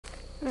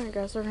Alright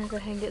guys, we're gonna go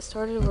ahead and get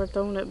started. We're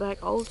throwing it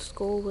back old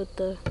school with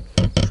the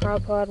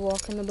tripod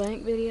walking the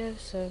bank video,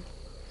 so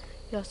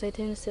y'all stay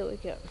tuned to see what we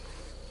got.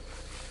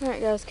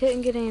 Alright guys,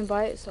 couldn't get any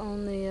bites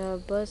on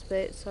the buzz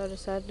bait, so I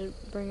decided to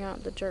bring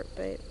out the jerk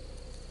bait.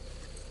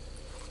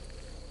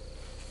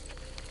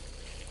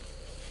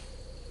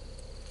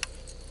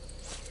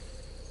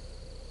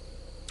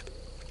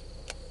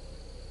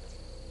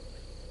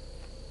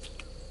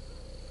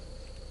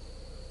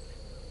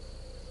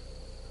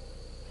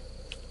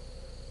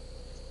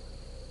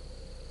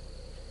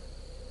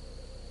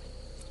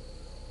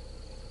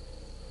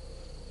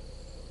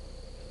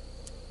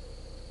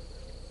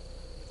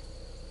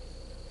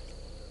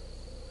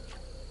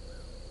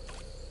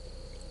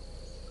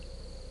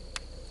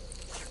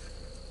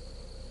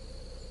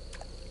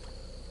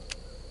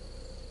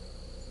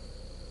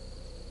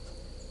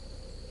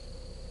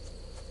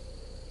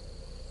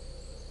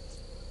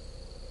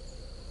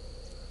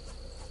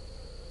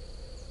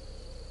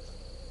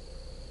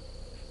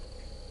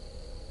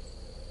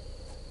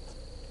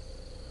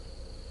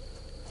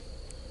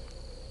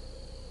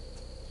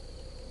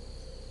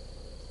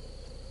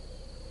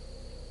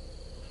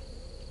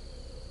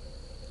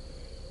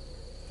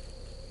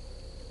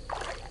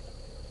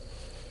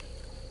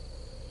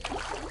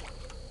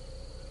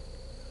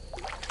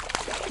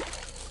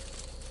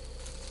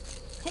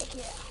 Heck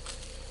yeah!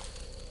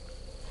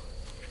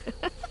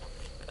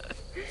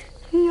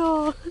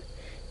 Y'all,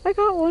 I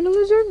got one on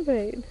the jerk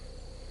bait.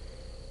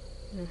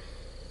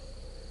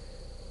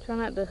 Try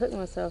not to hook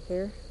myself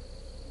here.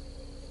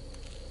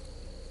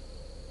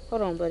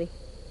 Hold on, buddy.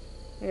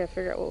 I gotta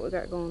figure out what we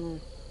got going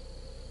on.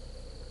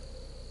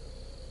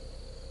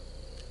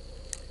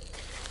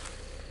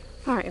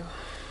 Alright, y'all.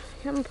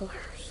 Got my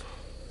pliers.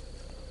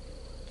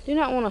 Do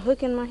not want to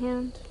hook in my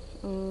hand.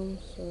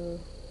 So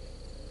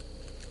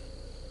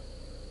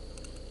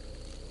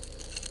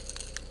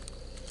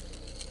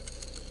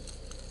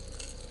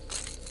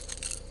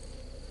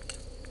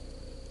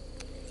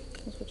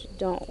that's what you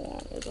don't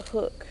want, is a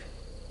hook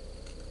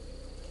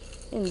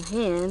in the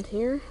hand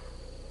here.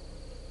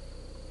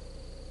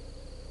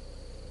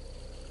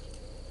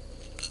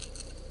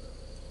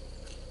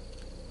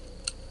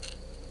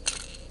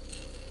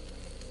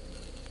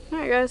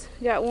 Alright guys,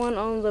 got one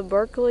on the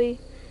Berkley.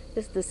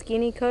 This is the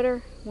skinny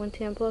cutter,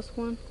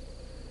 110+1.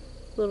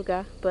 Little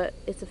guy, but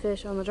it's a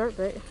fish on the jerk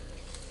bait.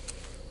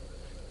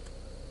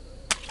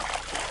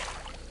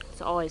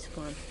 It's always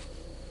fun.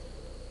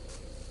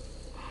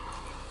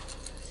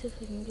 Let's see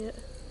if we can get.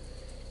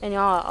 And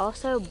y'all, I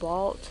also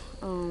bought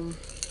the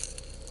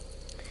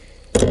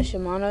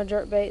Shimano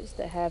jerk baits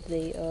that have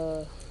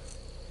the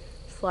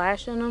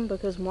flash in them,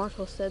 because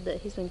Marshall said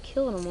that he's been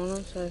killing them on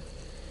them. So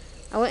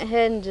I went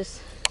ahead and just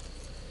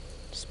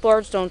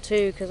splurged on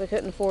 2 because I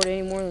couldn't afford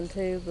any more than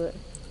 2, but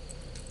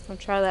I'll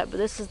try that. But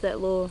this is that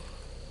little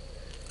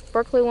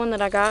Berkley one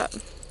that I got.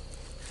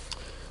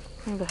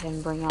 I'm gonna go ahead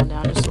and bring y'all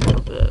down just a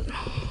little bit,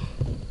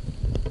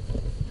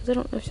 because I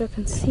don't know if y'all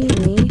can see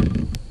me.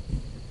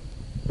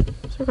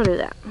 So we're gonna do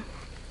that.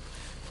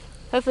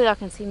 Hopefully y'all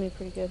can see me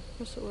pretty good.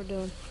 That's what we're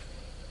doing.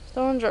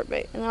 Throwing jerk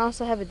bait. And I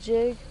also have a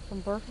jig from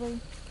Berkley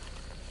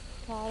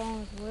tied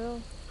on as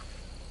well.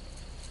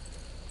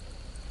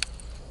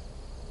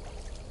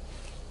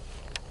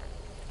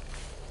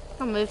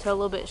 I'll move to a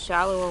little bit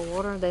shallower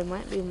water. They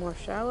might be more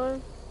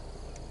shallow.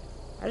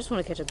 I just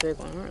want to catch a big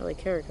one. I don't really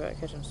care about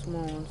catching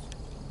small ones.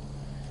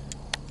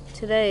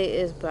 Today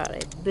is about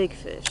a big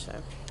fish,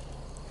 so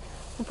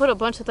I'll put a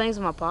bunch of things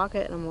in my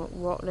pocket and I'm gonna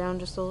walk down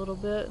just a little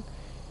bit,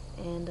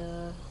 and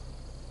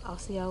I'll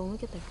see y'all when we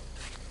get there.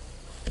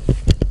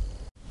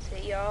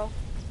 See y'all.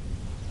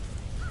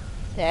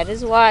 That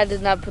is why I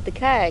did not put the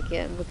kayak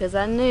in, because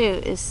I knew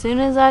as soon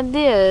as I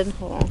did,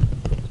 hold on.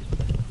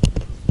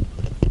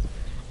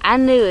 I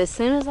knew as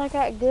soon as I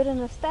got good and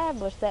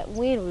established, that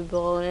wind would be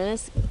blowing, and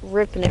it's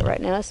ripping it right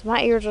now.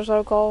 My ears are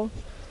so cold.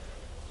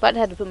 But I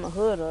had to put my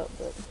hood up,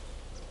 but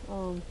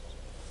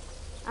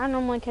I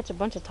normally catch a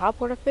bunch of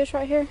topwater fish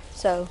right here,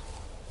 so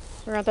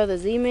we're gonna throw the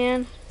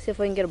Z-Man, see if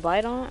we can get a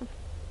bite on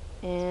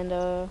it, and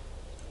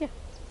yeah.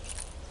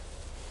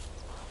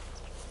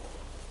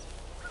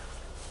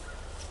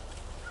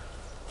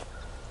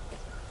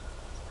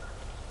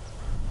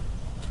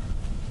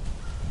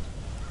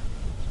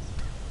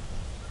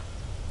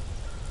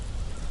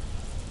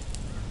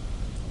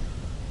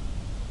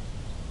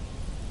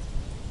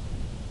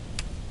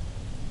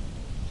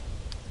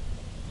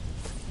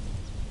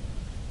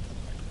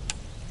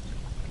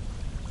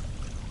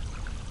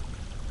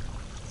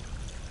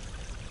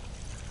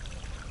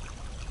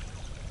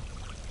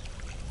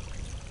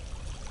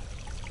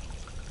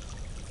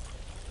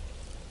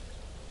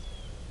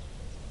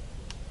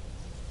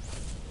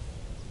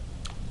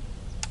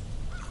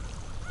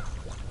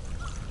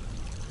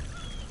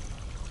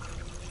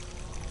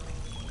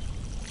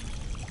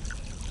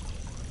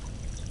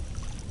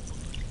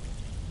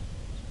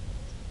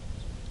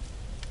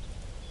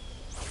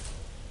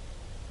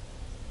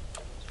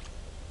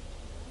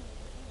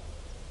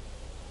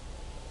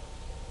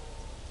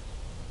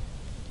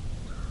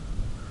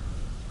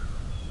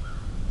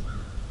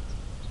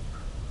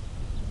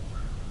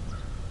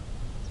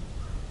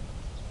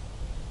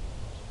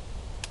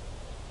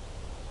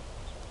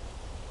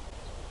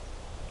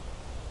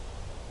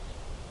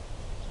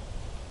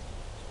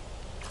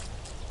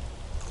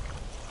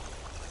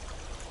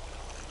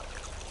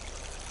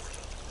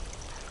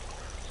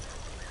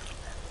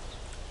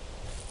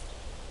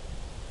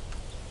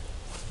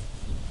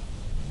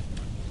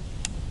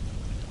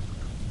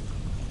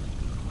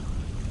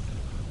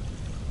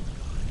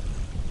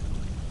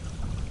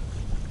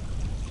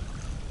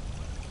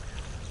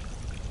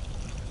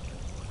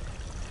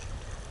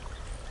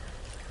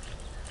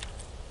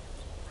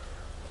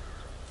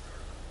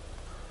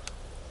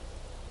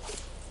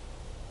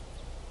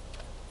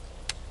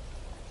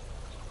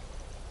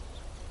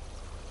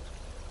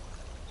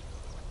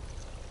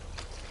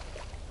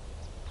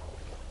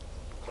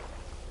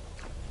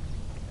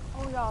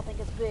 of y'all think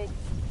it's big.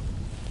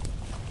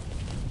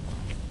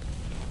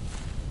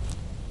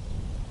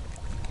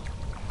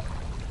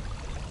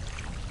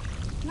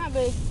 Not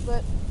big,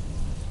 but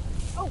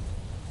oh.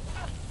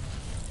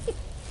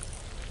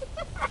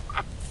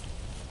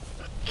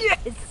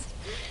 Yes,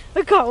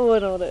 I caught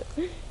one on it.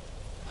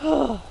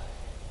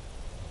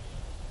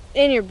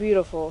 And you're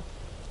beautiful.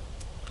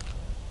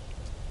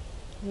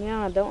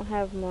 Yeah, I don't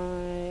have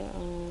my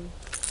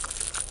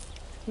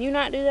can you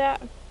not do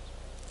that? I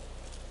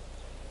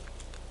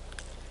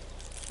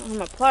don't have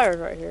my pliers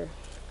right here,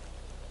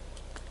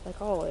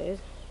 like always.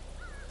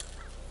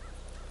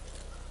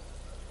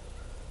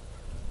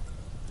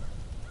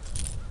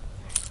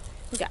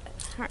 We got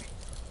it. Alright.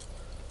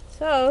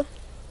 So,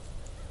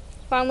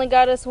 finally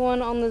got us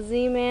one on the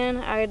Z-Man.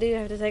 I do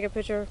have to take a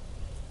picture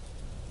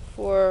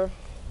for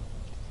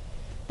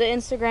the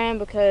Instagram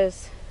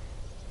because,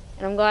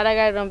 and I'm glad I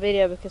got it on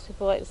video because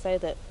people like to say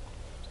that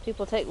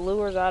people take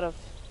lures out of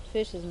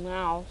fish's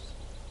mouths.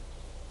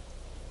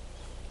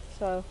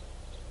 So,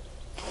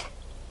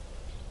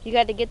 you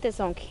got to get this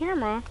on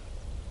camera.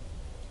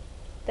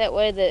 That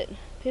way that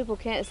people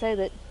can't say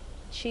that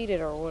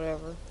cheated or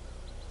whatever.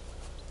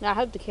 Now I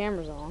hope the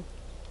camera's on.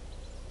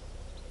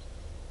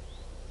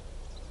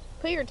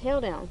 Put your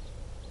tail down.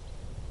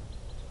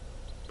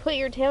 Put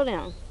your tail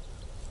down.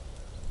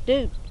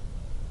 Dude.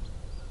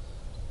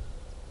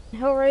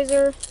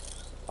 Hellraiser,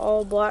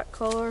 all black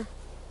color.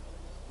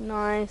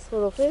 Nice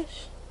little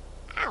fish.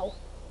 Ow.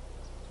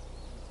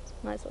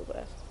 Nice little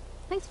bass.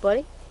 Thanks,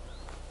 buddy.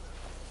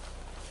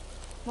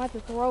 Might have to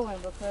throw him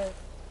because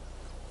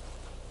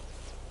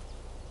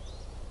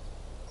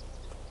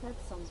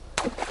that's some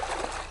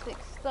thick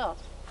stuff.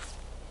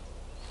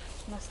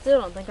 And I still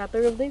don't think I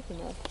threw him deep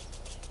enough.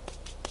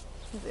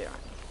 He'll be alright.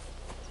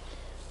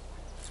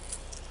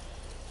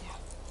 Yeah.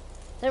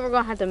 I think we're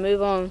gonna have to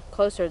move on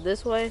closer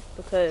this way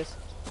because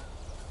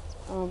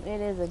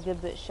it is a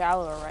good bit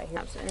shallower right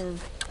here. And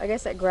I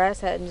guess that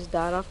grass hadn't just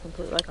died off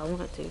completely like I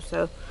want it to.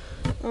 So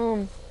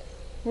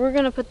we're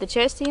gonna put the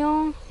chesty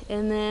on,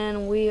 and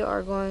then we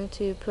are going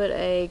to put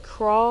a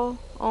crawl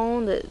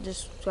on that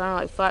just kind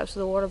of like flaps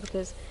through the water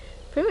because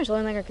pretty much the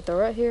only thing I could throw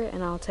right here.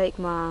 And I'll take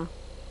my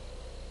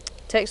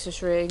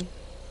Texas rig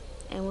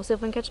and we'll see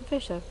if we can catch some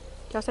fish. So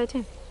y'all stay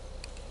tuned.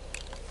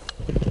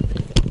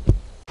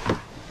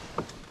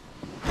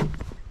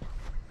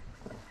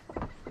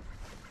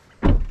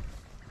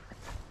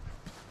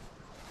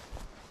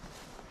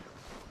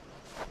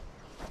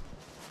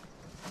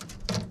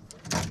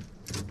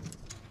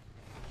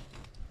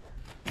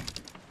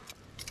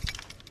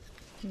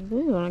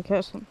 We're gonna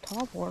catch some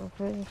topwater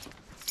fish.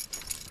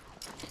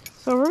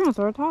 So we're gonna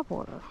throw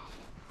topwater.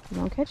 We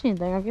don't catch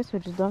anything. I guess we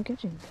just don't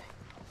catch anything.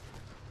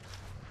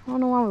 I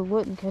don't know why we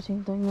wouldn't catch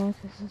anything though,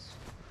 because it's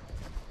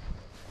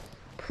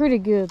pretty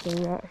good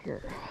throughout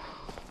here.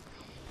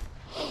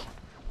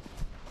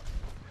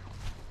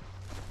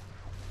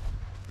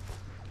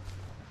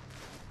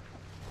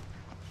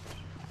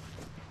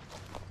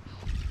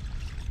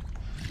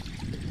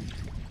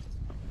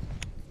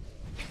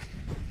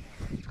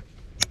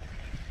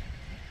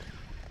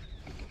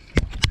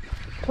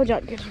 Told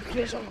y'all to get some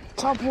fish on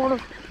top water.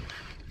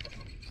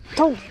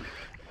 Told you.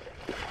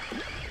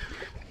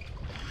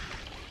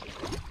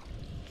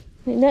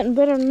 Ain't nothing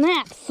better than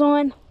that,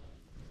 son.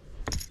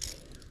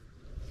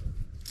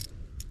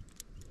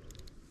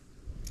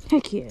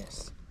 Heck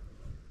yes.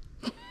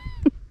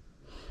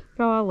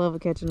 Oh, I love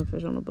catching a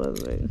fish on a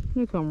buzzbait.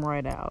 He'll come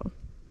right out.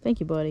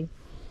 Thank you, buddy.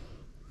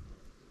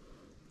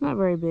 Not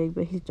very big,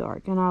 but he's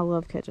dark, and I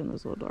love catching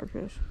those little dark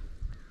fish.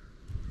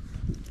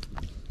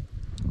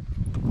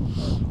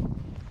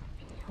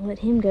 I'll let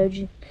him go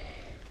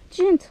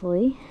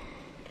gently.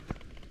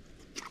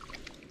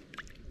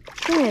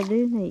 Go ahead,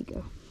 dude. There you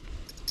go.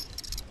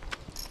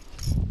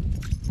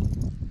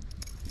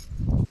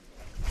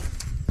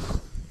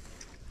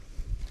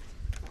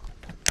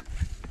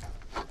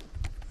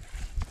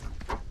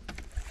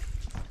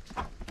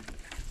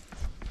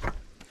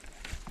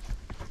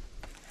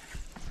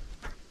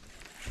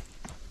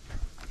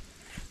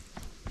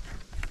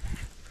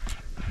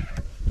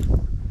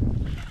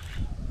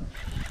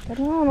 Put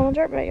it on the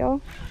jerkbait,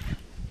 y'all.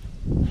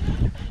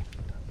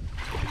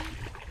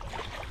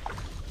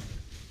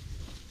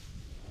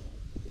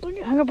 Look,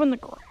 it hung up in the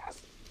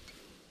grass.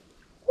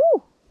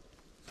 Woo!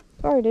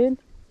 Sorry, dude.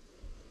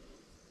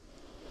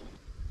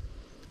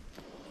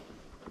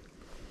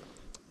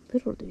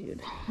 Little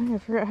dude. I gotta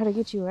figure out how to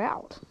get you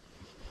out.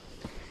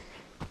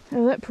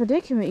 Oh, that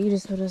predicament you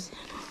just put us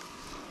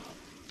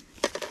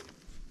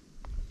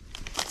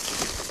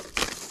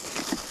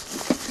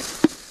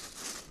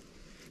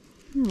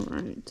in.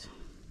 Alright.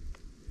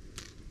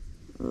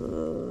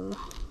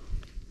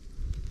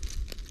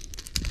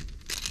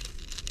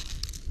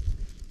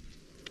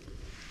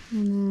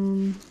 And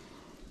then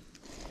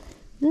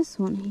this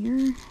one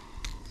here.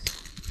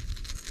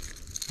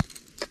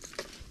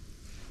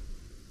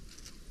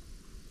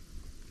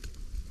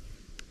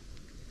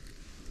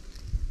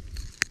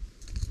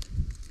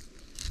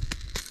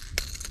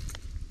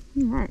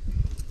 Alright.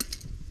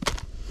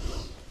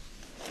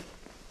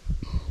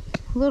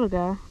 little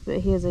guy, but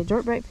he is a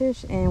jerkbait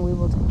fish, and we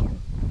will take him.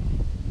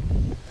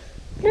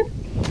 Bloop.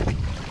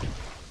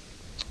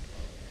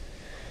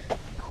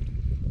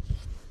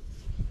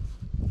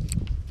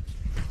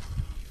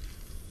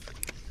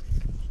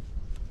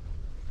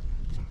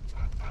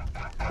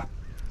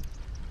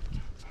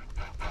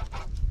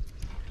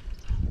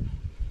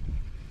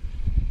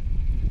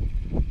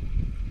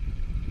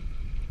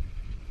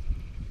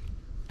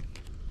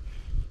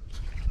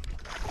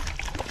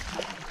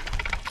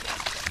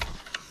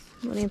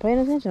 Wasn't even paying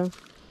attention.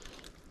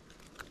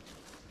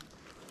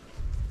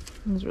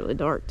 It was really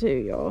dark too,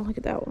 y'all. Look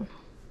at that one.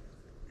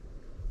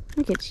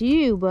 Look at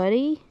you,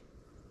 buddy.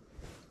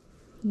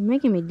 You're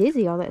making me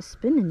dizzy, all that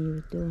spinning you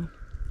was doing.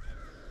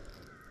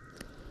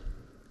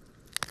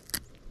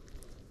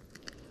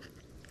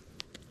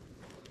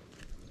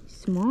 He's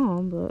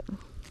small, but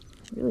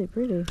really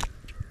pretty.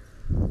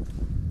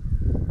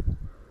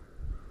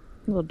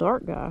 Little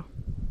dark guy.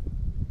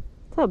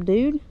 What's up,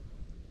 dude?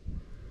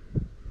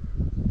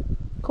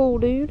 Cool,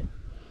 dude.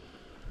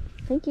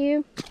 Thank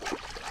you.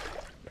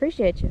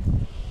 Appreciate you.